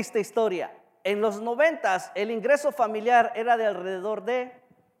la triste historia. En los 90s, el ingreso familiar era de alrededor de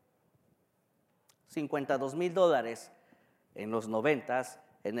 $52,000. En los 90s,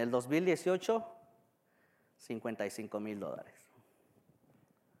 en el 2018, $55,000.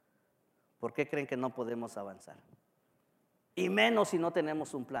 ¿Por qué creen que no podemos avanzar? Y menos si no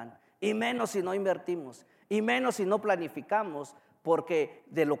tenemos un plan, y menos si no invertimos, y menos si no planificamos, porque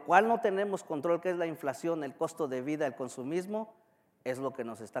de lo cual no tenemos control, que es la inflación, el costo de vida, el consumismo, es lo que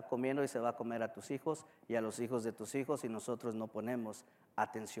nos está comiendo y se va a comer a tus hijos y a los hijos de tus hijos si nosotros no ponemos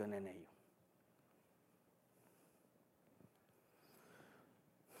atención en ello.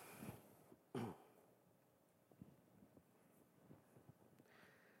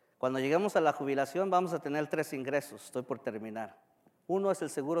 Cuando lleguemos a la jubilación vamos a tener 3 ingresos, estoy por terminar. 1 es el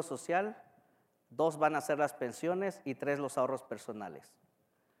seguro social, 2 van a ser las pensiones y 3 los ahorros personales.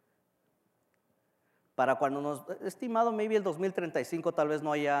 Para cuando estimado, maybe el 2035 tal vez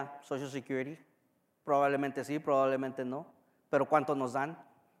no haya Social Security, probablemente sí, probablemente no, pero ¿cuánto nos dan?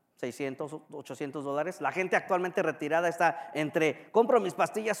 $600, $800. La gente actualmente retirada está entre, ¿compro mis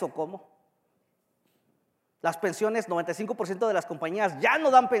pastillas o cómo? Las pensiones, 95% de las compañías ya no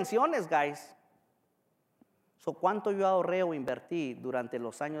dan pensiones, guys. ¿Cuánto yo ahorré o invertí durante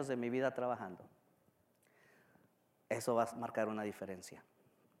los años de mi vida trabajando? Eso va a marcar una diferencia.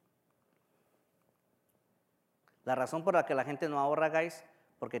 La razón por la que la gente no ahorra, guys,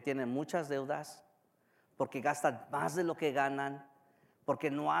 porque tienen muchas deudas, porque gastan más de lo que ganan, porque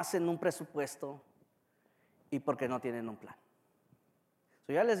no hacen un presupuesto y porque no tienen un plan.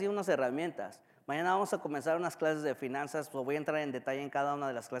 Ya les di unas herramientas. Mañana vamos a comenzar unas clases de finanzas. Voy a entrar en detalle en cada una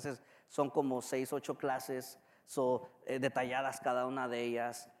de las clases. Son como 6, 8 clases, detalladas cada una de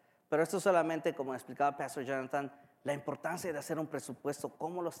ellas. Pero esto solamente, como explicaba Pastor Jonathan, la importancia de hacer un presupuesto,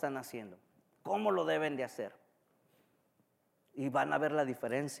 cómo lo están haciendo, cómo lo deben de hacer. Y van a ver la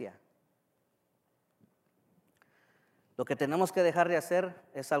diferencia. Lo que tenemos que dejar de hacer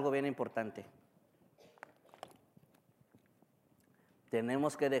es algo bien importante.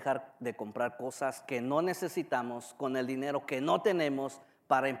 Tenemos que dejar de comprar cosas que no necesitamos con el dinero que no tenemos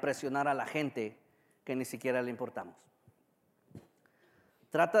para impresionar a la gente que ni siquiera le importamos.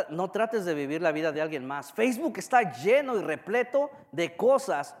 No trates de vivir la vida de alguien más. Facebook está lleno y repleto de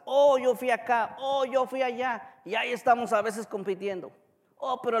cosas. Oh, yo fui acá. Oh, yo fui allá. Y ahí estamos a veces compitiendo.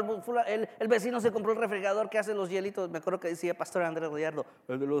 Oh, pero el vecino se compró el refrigerador que hace los hielitos. Me acuerdo que decía Pastor Andrés Gallardo,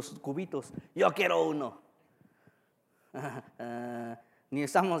 el de los cubitos. Yo quiero uno. Ni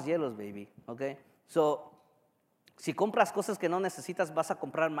usamos hielos, baby. Okay? Si compras cosas que no necesitas, vas a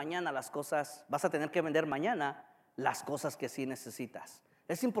comprar mañana las cosas. Vas a tener que vender mañana las cosas que sí necesitas.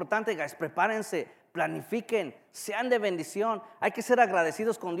 Es importante, guys, prepárense, planifiquen, sean de bendición. Hay que ser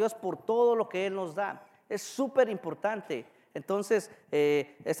agradecidos con Dios por todo lo que Él nos da. Es súper importante. Entonces,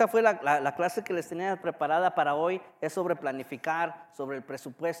 esta fue la clase que les tenía preparada para hoy. Es sobre planificar, sobre el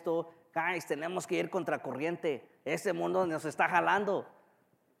presupuesto. Guys, tenemos que ir contracorriente. Ese mundo nos está jalando.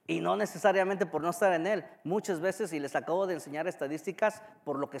 Y no necesariamente por no estar en Él. Muchas veces, y les acabo de enseñar estadísticas,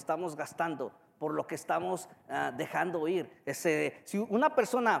 por lo que estamos gastando, por lo que estamos dejando ir. Si una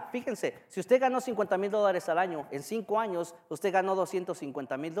persona, fíjense, si usted ganó $50,000 al año, en 5 años usted ganó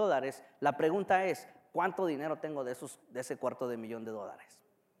 $250,000. La pregunta es, ¿cuánto dinero tengo de ese $250,000?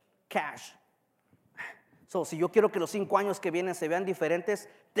 Cash. Si yo quiero que los 5 años que vienen se vean diferentes,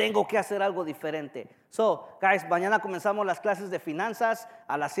 tengo que hacer algo diferente. Guys, mañana comenzamos las clases de finanzas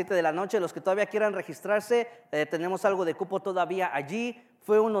a las 7 de la noche. Los que todavía quieran registrarse, tenemos algo de cupo todavía allí.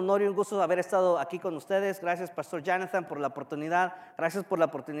 Fue un honor y un gusto haber estado aquí con ustedes. Gracias, Pastor Jonathan, por la oportunidad. Gracias por la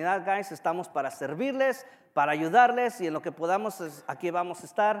oportunidad, guys. Estamos para servirles, para ayudarles, y en lo que podamos, aquí vamos a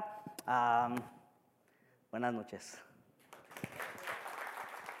estar. Buenas noches.